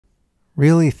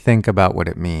Really think about what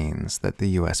it means that the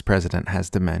US president has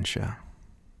dementia.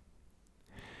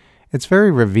 It's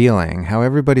very revealing how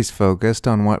everybody's focused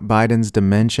on what Biden's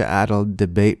dementia-addled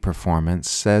debate performance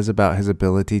says about his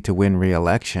ability to win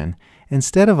re-election,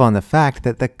 instead of on the fact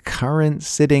that the current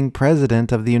sitting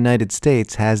president of the United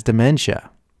States has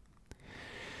dementia.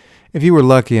 If you were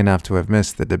lucky enough to have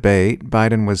missed the debate,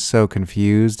 Biden was so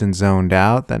confused and zoned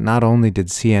out that not only did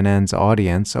CNN's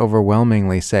audience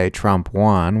overwhelmingly say Trump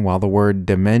won while the word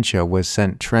dementia was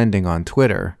sent trending on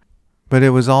Twitter, but it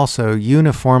was also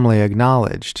uniformly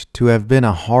acknowledged to have been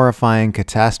a horrifying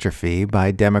catastrophe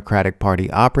by Democratic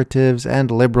Party operatives and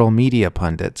liberal media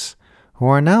pundits, who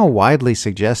are now widely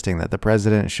suggesting that the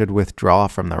president should withdraw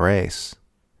from the race.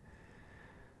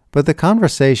 But the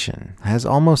conversation has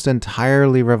almost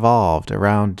entirely revolved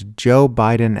around Joe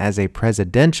Biden as a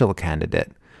presidential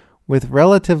candidate, with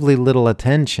relatively little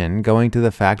attention going to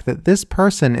the fact that this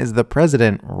person is the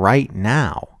president right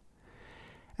now.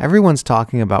 Everyone's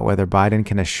talking about whether Biden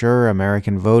can assure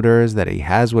American voters that he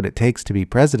has what it takes to be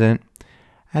president,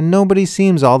 and nobody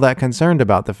seems all that concerned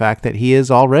about the fact that he is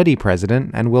already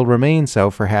president and will remain so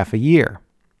for half a year.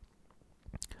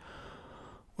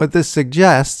 What this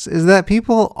suggests is that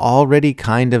people already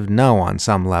kind of know on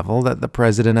some level that the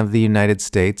President of the United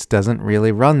States doesn't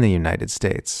really run the United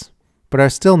States, but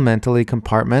are still mentally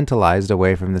compartmentalized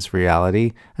away from this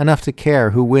reality enough to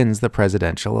care who wins the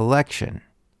presidential election.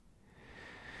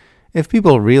 If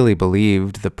people really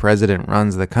believed the president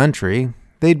runs the country,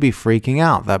 they'd be freaking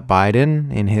out that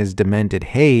Biden, in his demented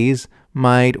haze,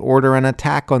 might order an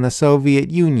attack on the Soviet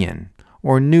Union,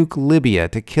 or nuke Libya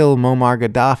to kill Muammar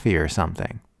Gaddafi or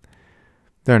something.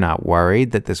 They're not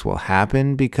worried that this will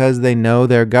happen because they know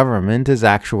their government is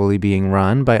actually being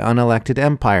run by unelected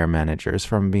empire managers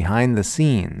from behind the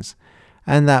scenes,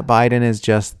 and that Biden is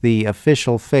just the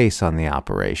official face on the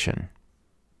operation.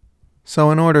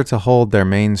 So in order to hold their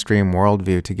mainstream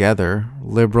worldview together,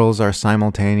 liberals are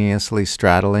simultaneously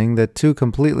straddling the two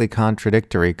completely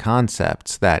contradictory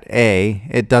concepts that A,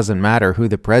 it doesn't matter who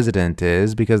the president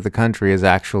is because the country is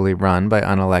actually run by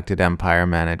unelected empire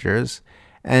managers,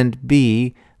 and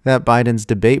B, that Biden's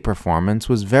debate performance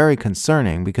was very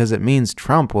concerning because it means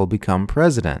Trump will become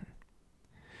president.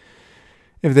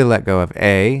 If they let go of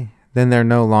A, then they're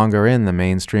no longer in the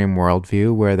mainstream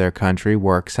worldview where their country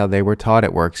works how they were taught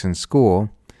it works in school.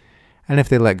 And if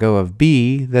they let go of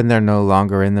B, then they're no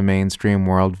longer in the mainstream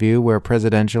worldview where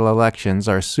presidential elections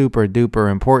are super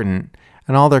duper important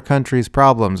and all their country's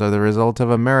problems are the result of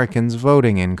Americans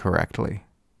voting incorrectly.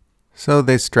 So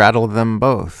they straddle them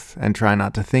both and try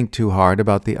not to think too hard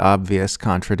about the obvious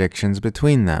contradictions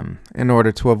between them in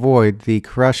order to avoid the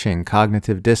crushing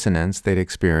cognitive dissonance they'd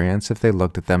experience if they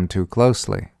looked at them too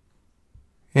closely.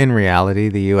 In reality,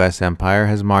 the U.S. empire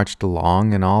has marched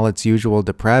along in all its usual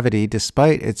depravity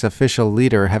despite its official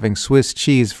leader having Swiss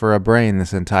cheese for a brain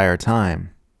this entire time.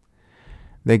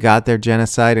 They got their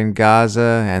genocide in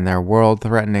Gaza and their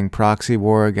world-threatening proxy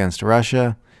war against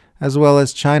Russia, as well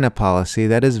as China policy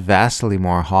that is vastly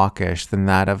more hawkish than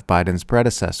that of Biden's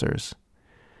predecessors.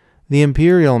 The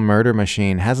imperial murder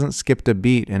machine hasn't skipped a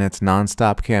beat in its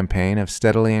nonstop campaign of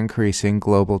steadily increasing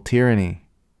global tyranny.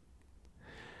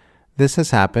 This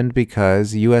has happened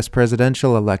because U.S.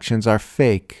 presidential elections are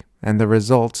fake and the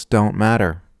results don't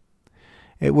matter.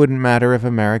 It wouldn't matter if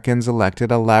Americans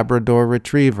elected a Labrador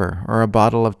retriever or a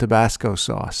bottle of Tabasco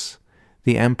sauce.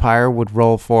 The empire would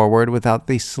roll forward without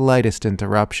the slightest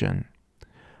interruption.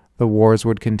 The wars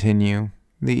would continue,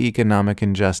 the economic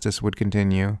injustice would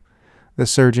continue, the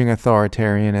surging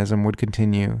authoritarianism would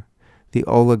continue, the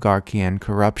oligarchy and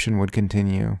corruption would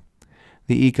continue,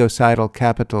 the ecocidal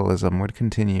capitalism would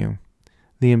continue,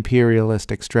 the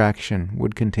imperialist extraction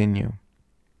would continue.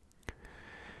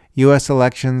 U.S.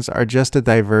 elections are just a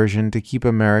diversion to keep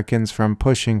Americans from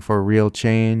pushing for real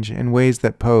change in ways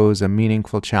that pose a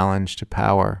meaningful challenge to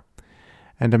power,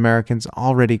 and Americans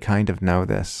already kind of know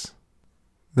this.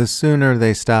 The sooner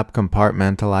they stop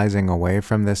compartmentalizing away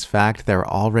from this fact they're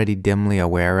already dimly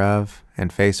aware of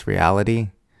and face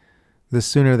reality, the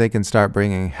sooner they can start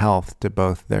bringing health to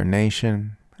both their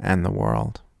nation and the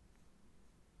world.